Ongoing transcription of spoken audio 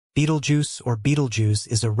Betelgeuse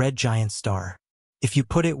is a red giant star. If you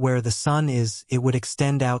put it where the Sun is, it would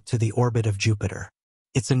extend out to the orbit of Jupiter.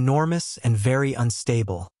 It's enormous and very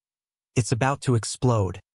unstable. It's about to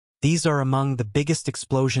explode. These are among the biggest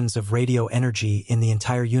explosions of radio energy in the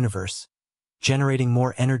entire universe, generating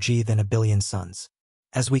more energy than a billion suns.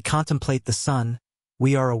 As we contemplate the Sun,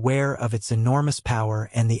 we are aware of its enormous power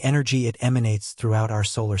and the energy it emanates throughout our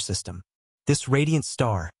solar system. This radiant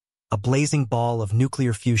star, a blazing ball of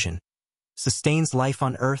nuclear fusion, sustains life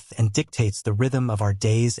on Earth and dictates the rhythm of our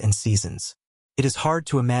days and seasons. It is hard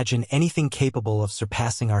to imagine anything capable of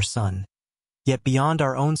surpassing our Sun. Yet beyond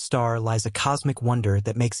our own star lies a cosmic wonder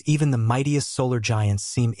that makes even the mightiest solar giants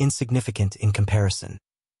seem insignificant in comparison.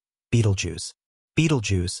 Betelgeuse.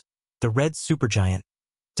 Betelgeuse, the red supergiant,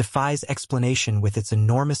 defies explanation with its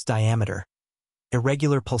enormous diameter,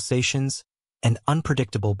 irregular pulsations, and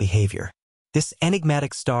unpredictable behavior. This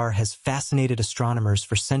enigmatic star has fascinated astronomers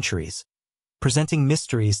for centuries, presenting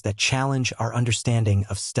mysteries that challenge our understanding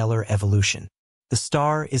of stellar evolution. The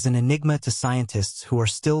star is an enigma to scientists who are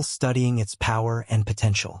still studying its power and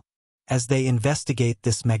potential. As they investigate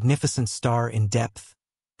this magnificent star in depth,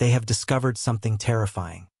 they have discovered something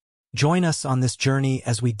terrifying. Join us on this journey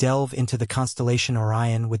as we delve into the constellation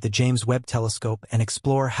Orion with the James Webb Telescope and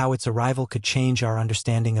explore how its arrival could change our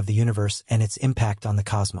understanding of the universe and its impact on the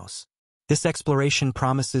cosmos. This exploration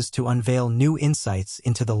promises to unveil new insights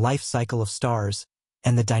into the life cycle of stars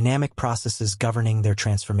and the dynamic processes governing their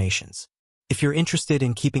transformations. If you're interested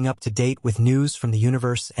in keeping up to date with news from the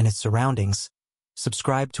universe and its surroundings,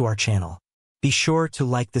 subscribe to our channel. Be sure to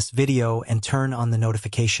like this video and turn on the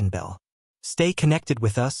notification bell. Stay connected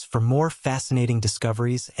with us for more fascinating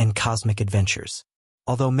discoveries and cosmic adventures.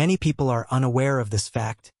 Although many people are unaware of this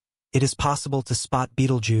fact, it is possible to spot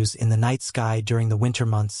Betelgeuse in the night sky during the winter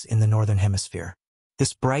months in the northern hemisphere.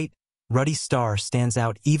 This bright, ruddy star stands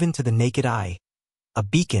out even to the naked eye, a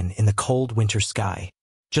beacon in the cold winter sky.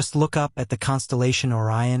 Just look up at the constellation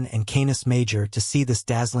Orion and Canis Major to see this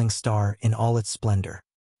dazzling star in all its splendor.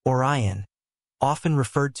 Orion, often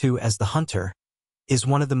referred to as the Hunter, is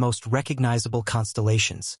one of the most recognizable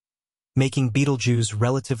constellations, making Betelgeuse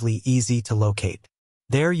relatively easy to locate.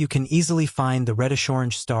 There you can easily find the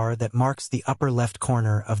reddish-orange star that marks the upper left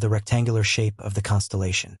corner of the rectangular shape of the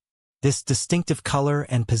constellation. This distinctive color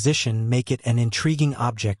and position make it an intriguing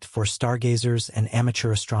object for stargazers and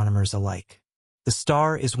amateur astronomers alike. The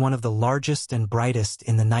star is one of the largest and brightest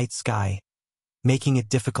in the night sky, making it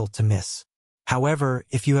difficult to miss. However,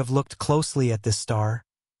 if you have looked closely at this star,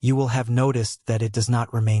 you will have noticed that it does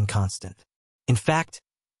not remain constant. In fact,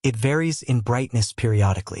 it varies in brightness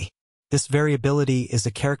periodically. This variability is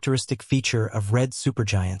a characteristic feature of red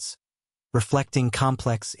supergiants, reflecting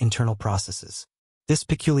complex internal processes. This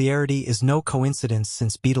peculiarity is no coincidence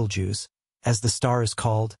since Betelgeuse, as the star is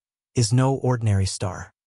called, is no ordinary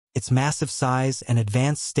star. Its massive size and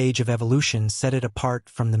advanced stage of evolution set it apart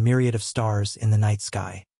from the myriad of stars in the night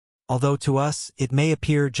sky. Although to us it may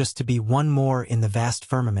appear just to be one more in the vast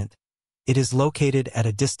firmament, it is located at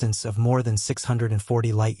a distance of more than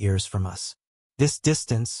 640 light-years from us. This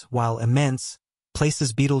distance, while immense,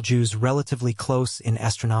 places Betelgeuse relatively close in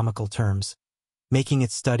astronomical terms, making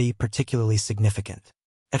its study particularly significant.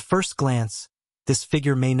 At first glance, this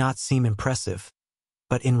figure may not seem impressive,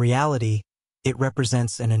 but in reality, it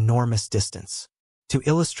represents an enormous distance. To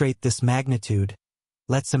illustrate this magnitude,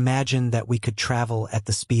 let's imagine that we could travel at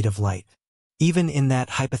the speed of light. Even in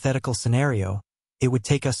that hypothetical scenario, it would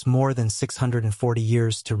take us more than 640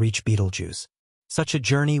 years to reach Betelgeuse. Such a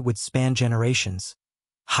journey would span generations,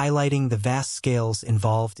 highlighting the vast scales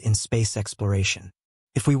involved in space exploration.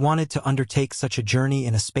 If we wanted to undertake such a journey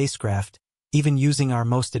in a spacecraft, even using our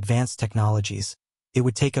most advanced technologies, it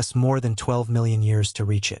would take us more than 12 million years to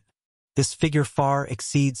reach it. This figure far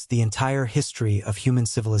exceeds the entire history of human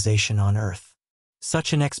civilization on Earth.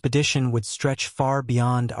 Such an expedition would stretch far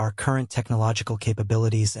beyond our current technological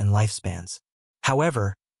capabilities and lifespans.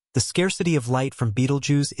 However, the scarcity of light from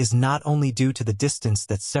Betelgeuse is not only due to the distance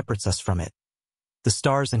that separates us from it. The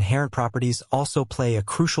star's inherent properties also play a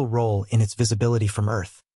crucial role in its visibility from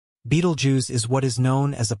Earth. Betelgeuse is what is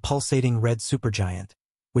known as a pulsating red supergiant,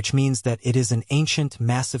 which means that it is an ancient,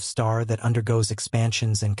 massive star that undergoes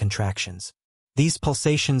expansions and contractions. These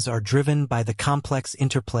pulsations are driven by the complex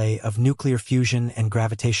interplay of nuclear fusion and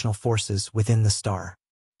gravitational forces within the star.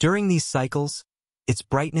 During these cycles, its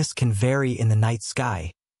brightness can vary in the night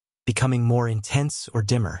sky, becoming more intense or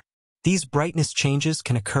dimmer. These brightness changes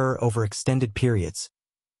can occur over extended periods,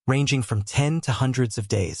 ranging from 10 to hundreds of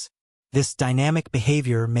days. This dynamic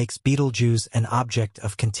behavior makes Betelgeuse an object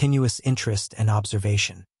of continuous interest and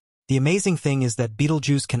observation. The amazing thing is that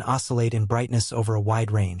Betelgeuse can oscillate in brightness over a wide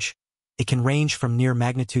range. It can range from near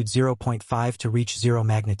magnitude 0.5 to reach 0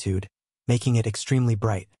 magnitude, making it extremely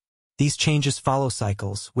bright. These changes follow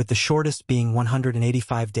cycles, with the shortest being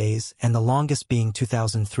 185 days and the longest being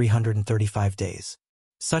 2,335 days.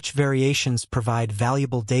 Such variations provide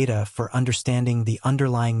valuable data for understanding the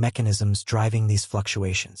underlying mechanisms driving these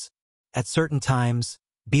fluctuations. At certain times,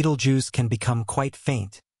 Betelgeuse can become quite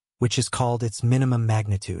faint, which is called its minimum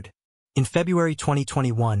magnitude. In February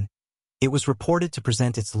 2021, it was reported to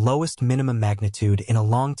present its lowest minimum magnitude in a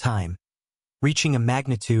long time, reaching a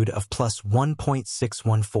magnitude of plus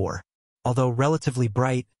 1.614. Although relatively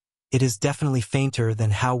bright, it is definitely fainter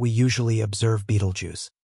than how we usually observe Betelgeuse.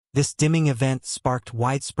 This dimming event sparked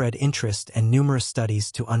widespread interest and numerous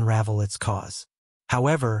studies to unravel its cause.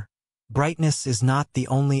 However, brightness is not the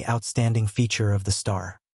only outstanding feature of the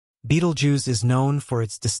star. Betelgeuse is known for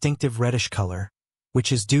its distinctive reddish color, which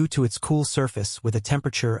is due to its cool surface with a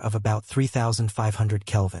temperature of about 3,500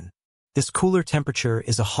 Kelvin. This cooler temperature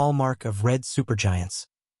is a hallmark of red supergiants,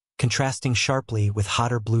 contrasting sharply with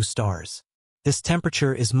hotter blue stars. This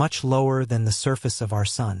temperature is much lower than the surface of our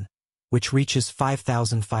Sun, which reaches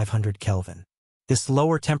 5,500 Kelvin. This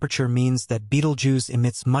lower temperature means that Betelgeuse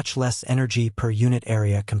emits much less energy per unit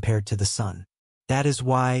area compared to the Sun. That is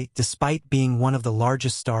why, despite being one of the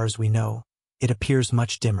largest stars we know, it appears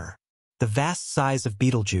much dimmer. The vast size of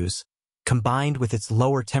Betelgeuse, combined with its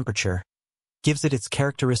lower temperature, gives it its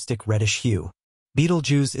characteristic reddish hue.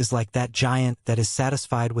 Betelgeuse is like that giant that is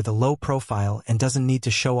satisfied with a low profile and doesn't need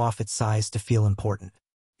to show off its size to feel important.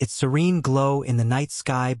 Its serene glow in the night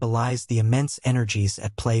sky belies the immense energies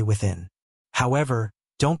at play within. However,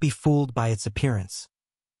 don't be fooled by its appearance.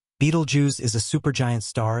 Betelgeuse is a supergiant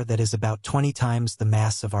star that is about 20 times the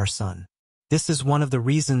mass of our Sun. This is one of the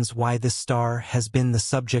reasons why this star has been the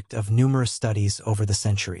subject of numerous studies over the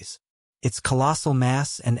centuries. Its colossal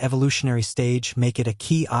mass and evolutionary stage make it a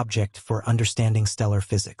key object for understanding stellar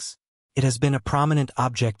physics. It has been a prominent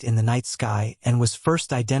object in the night sky and was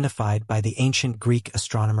first identified by the ancient Greek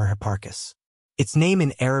astronomer Hipparchus. Its name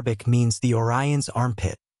in Arabic means the Orion's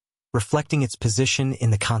armpit, reflecting its position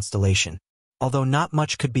in the constellation. Although not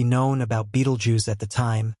much could be known about Betelgeuse at the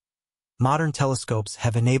time, modern telescopes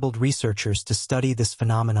have enabled researchers to study this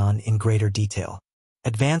phenomenon in greater detail.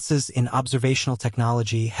 Advances in observational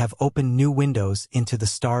technology have opened new windows into the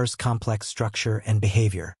star's complex structure and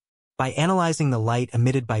behavior. By analyzing the light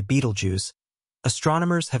emitted by Betelgeuse,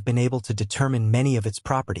 astronomers have been able to determine many of its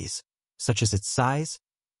properties, such as its size,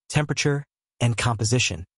 temperature, and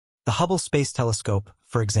composition. The Hubble Space Telescope,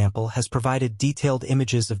 for example, has provided detailed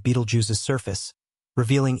images of Betelgeuse's surface,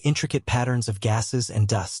 revealing intricate patterns of gases and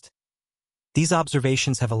dust. These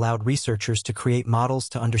observations have allowed researchers to create models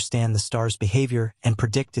to understand the star's behavior and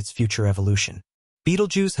predict its future evolution.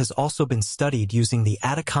 Betelgeuse has also been studied using the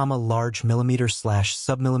Atacama Large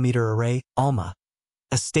Millimeter/Submillimeter Array, ALMA,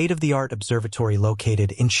 a state-of-the-art observatory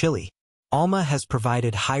located in Chile. ALMA has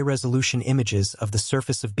provided high-resolution images of the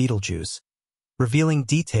surface of Betelgeuse, revealing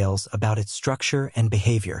details about its structure and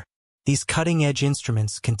behavior. These cutting-edge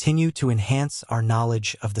instruments continue to enhance our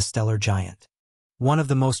knowledge of the stellar giant. One of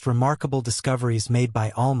the most remarkable discoveries made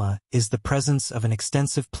by ALMA is the presence of an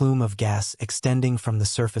extensive plume of gas extending from the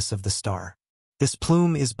surface of the star. This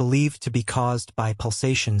plume is believed to be caused by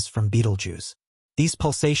pulsations from Betelgeuse. These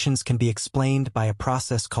pulsations can be explained by a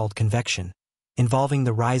process called convection, involving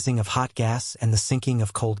the rising of hot gas and the sinking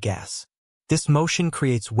of cold gas. This motion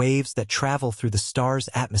creates waves that travel through the star's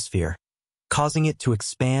atmosphere, causing it to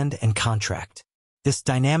expand and contract. This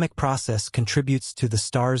dynamic process contributes to the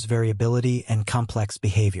star's variability and complex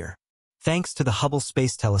behavior. Thanks to the Hubble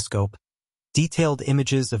Space Telescope, detailed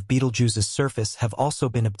images of Betelgeuse's surface have also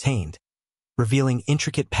been obtained, revealing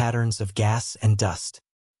intricate patterns of gas and dust.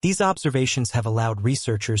 These observations have allowed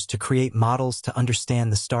researchers to create models to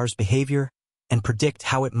understand the star's behavior and predict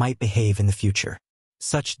how it might behave in the future.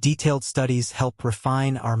 Such detailed studies help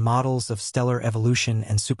refine our models of stellar evolution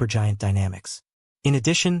and supergiant dynamics. In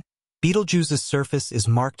addition, Betelgeuse's surface is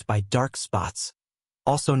marked by dark spots,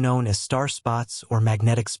 also known as star spots or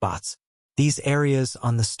magnetic spots. These areas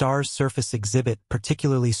on the star's surface exhibit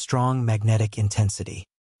particularly strong magnetic intensity.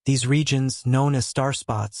 These regions, known as star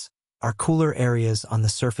spots, are cooler areas on the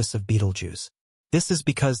surface of Betelgeuse. This is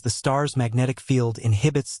because the star's magnetic field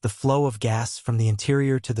inhibits the flow of gas from the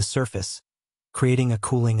interior to the surface, creating a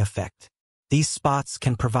cooling effect. These spots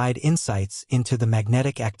can provide insights into the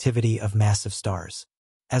magnetic activity of massive stars.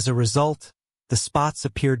 As a result, the spots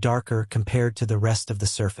appear darker compared to the rest of the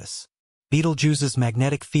surface. Betelgeuse's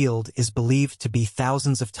magnetic field is believed to be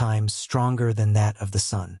thousands of times stronger than that of the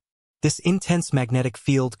Sun. This intense magnetic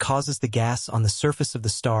field causes the gas on the surface of the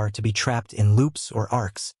star to be trapped in loops or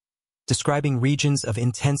arcs, describing regions of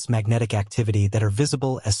intense magnetic activity that are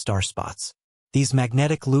visible as star spots. These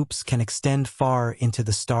magnetic loops can extend far into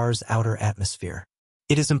the star's outer atmosphere.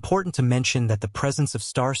 It is important to mention that the presence of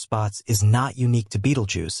star spots is not unique to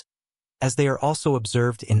Betelgeuse, as they are also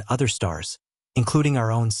observed in other stars, including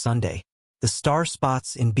our own Sunday. The star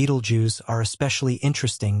spots in Betelgeuse are especially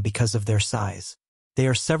interesting because of their size. They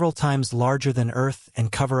are several times larger than Earth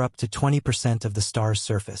and cover up to 20% of the star's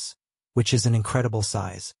surface, which is an incredible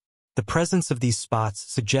size. The presence of these spots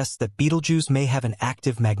suggests that Betelgeuse may have an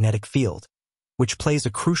active magnetic field, which plays a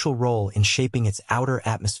crucial role in shaping its outer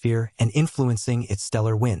atmosphere and influencing its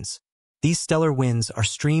stellar winds. These stellar winds are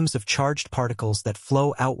streams of charged particles that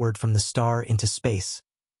flow outward from the star into space,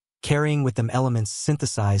 carrying with them elements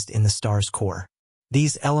synthesized in the star's core.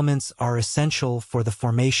 These elements are essential for the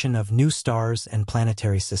formation of new stars and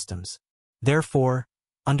planetary systems. Therefore,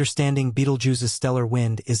 understanding Betelgeuse's stellar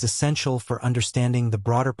wind is essential for understanding the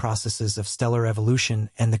broader processes of stellar evolution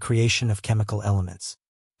and the creation of chemical elements.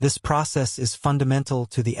 This process is fundamental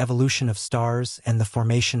to the evolution of stars and the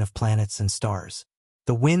formation of planets and stars.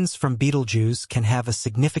 The winds from Betelgeuse can have a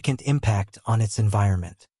significant impact on its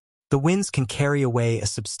environment. The winds can carry away a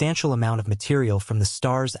substantial amount of material from the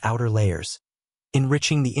star's outer layers,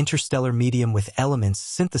 enriching the interstellar medium with elements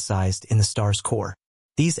synthesized in the star's core.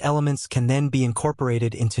 These elements can then be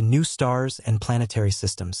incorporated into new stars and planetary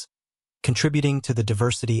systems, contributing to the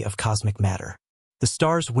diversity of cosmic matter. The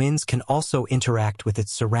star's winds can also interact with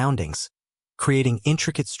its surroundings, creating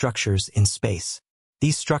intricate structures in space.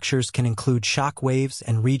 These structures can include shock waves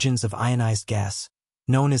and regions of ionized gas,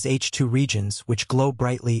 known as H2 regions, which glow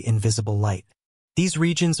brightly in visible light. These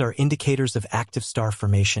regions are indicators of active star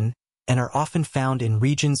formation and are often found in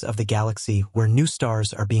regions of the galaxy where new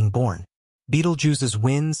stars are being born. Betelgeuse's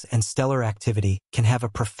winds and stellar activity can have a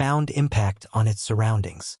profound impact on its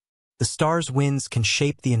surroundings. The star's winds can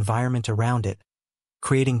shape the environment around it,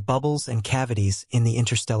 creating bubbles and cavities in the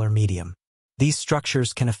interstellar medium. These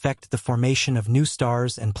structures can affect the formation of new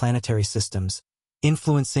stars and planetary systems,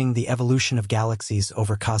 influencing the evolution of galaxies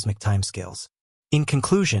over cosmic timescales. In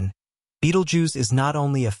conclusion, Betelgeuse is not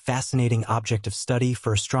only a fascinating object of study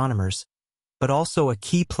for astronomers, but also a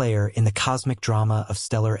key player in the cosmic drama of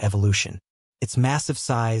stellar evolution. Its massive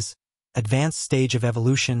size, advanced stage of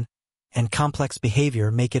evolution, and complex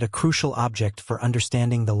behavior make it a crucial object for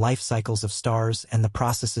understanding the life cycles of stars and the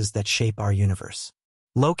processes that shape our universe.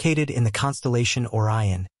 Located in the constellation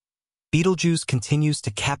Orion, Betelgeuse continues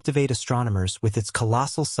to captivate astronomers with its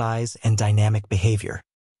colossal size and dynamic behavior.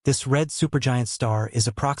 This red supergiant star is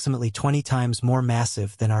approximately 20 times more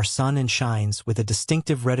massive than our Sun and shines with a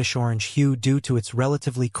distinctive reddish-orange hue due to its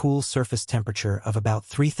relatively cool surface temperature of about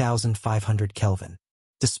 3,500 Kelvin.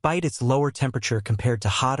 Despite its lower temperature compared to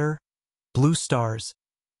hotter, blue stars,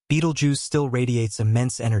 Betelgeuse still radiates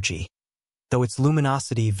immense energy, though its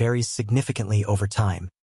luminosity varies significantly over time.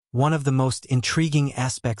 One of the most intriguing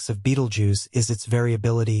aspects of Betelgeuse is its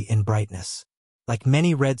variability in brightness. Like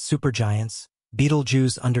many red supergiants,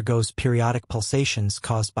 Betelgeuse undergoes periodic pulsations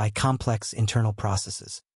caused by complex internal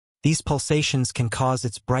processes. These pulsations can cause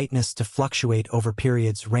its brightness to fluctuate over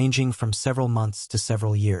periods ranging from several months to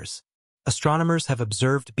several years. Astronomers have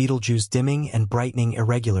observed Betelgeuse dimming and brightening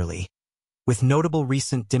irregularly, with notable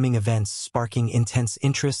recent dimming events sparking intense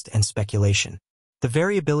interest and speculation. The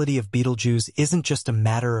variability of Betelgeuse isn't just a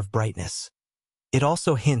matter of brightness. It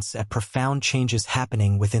also hints at profound changes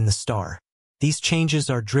happening within the star. These changes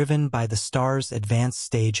are driven by the star's advanced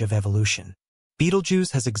stage of evolution.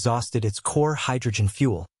 Betelgeuse has exhausted its core hydrogen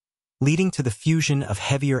fuel, leading to the fusion of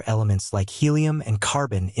heavier elements like helium and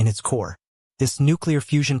carbon in its core. This nuclear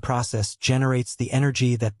fusion process generates the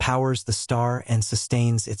energy that powers the star and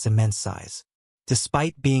sustains its immense size.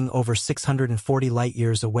 Despite being over 640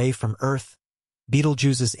 light-years away from Earth,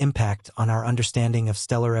 Betelgeuse's impact on our understanding of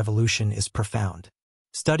stellar evolution is profound.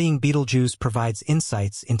 Studying Betelgeuse provides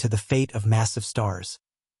insights into the fate of massive stars,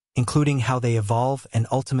 including how they evolve and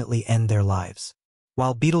ultimately end their lives.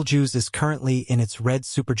 While Betelgeuse is currently in its red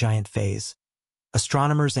supergiant phase,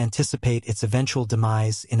 astronomers anticipate its eventual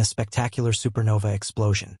demise in a spectacular supernova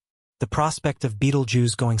explosion. The prospect of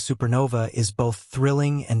Betelgeuse going supernova is both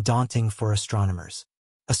thrilling and daunting for astronomers.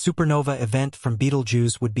 A supernova event from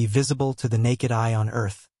Betelgeuse would be visible to the naked eye on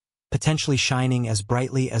Earth, potentially shining as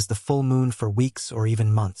brightly as the full moon for weeks or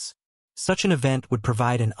even months. Such an event would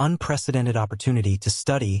provide an unprecedented opportunity to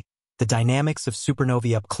study the dynamics of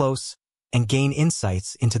supernovae up close and gain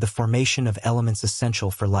insights into the formation of elements essential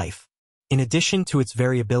for life. In addition to its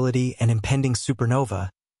variability and impending supernova,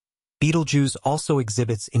 Betelgeuse also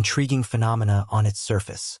exhibits intriguing phenomena on its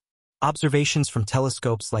surface. Observations from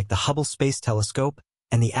telescopes like the Hubble Space Telescope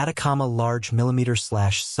and the Atacama Large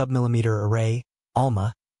Millimeter/Submillimeter Array,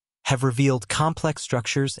 ALMA, have revealed complex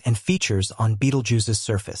structures and features on Betelgeuse's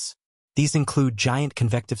surface. These include giant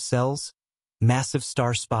convective cells, massive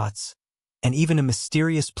star spots, and even a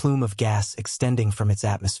mysterious plume of gas extending from its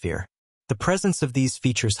atmosphere. The presence of these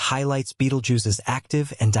features highlights Betelgeuse's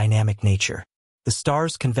active and dynamic nature. The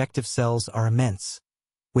star's convective cells are immense,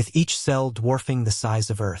 with each cell dwarfing the size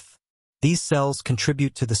of Earth. These cells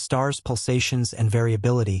contribute to the star's pulsations and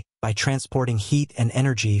variability by transporting heat and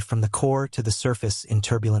energy from the core to the surface in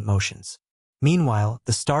turbulent motions. Meanwhile,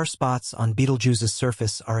 the star spots on Betelgeuse's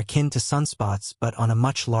surface are akin to sunspots but on a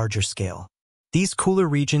much larger scale. These cooler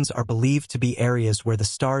regions are believed to be areas where the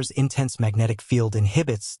star's intense magnetic field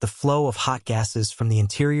inhibits the flow of hot gases from the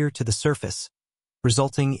interior to the surface,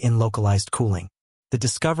 resulting in localized cooling. The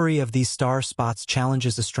discovery of these star spots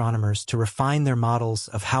challenges astronomers to refine their models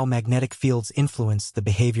of how magnetic fields influence the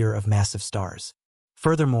behavior of massive stars.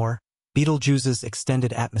 Furthermore, Betelgeuse's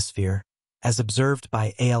extended atmosphere, as observed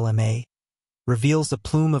by ALMA, reveals a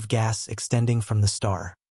plume of gas extending from the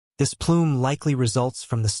star. This plume likely results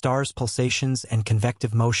from the star's pulsations and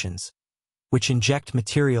convective motions, which inject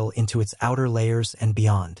material into its outer layers and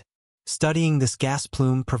beyond. Studying this gas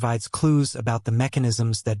plume provides clues about the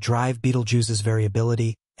mechanisms that drive Betelgeuse's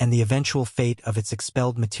variability and the eventual fate of its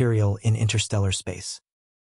expelled material in interstellar space.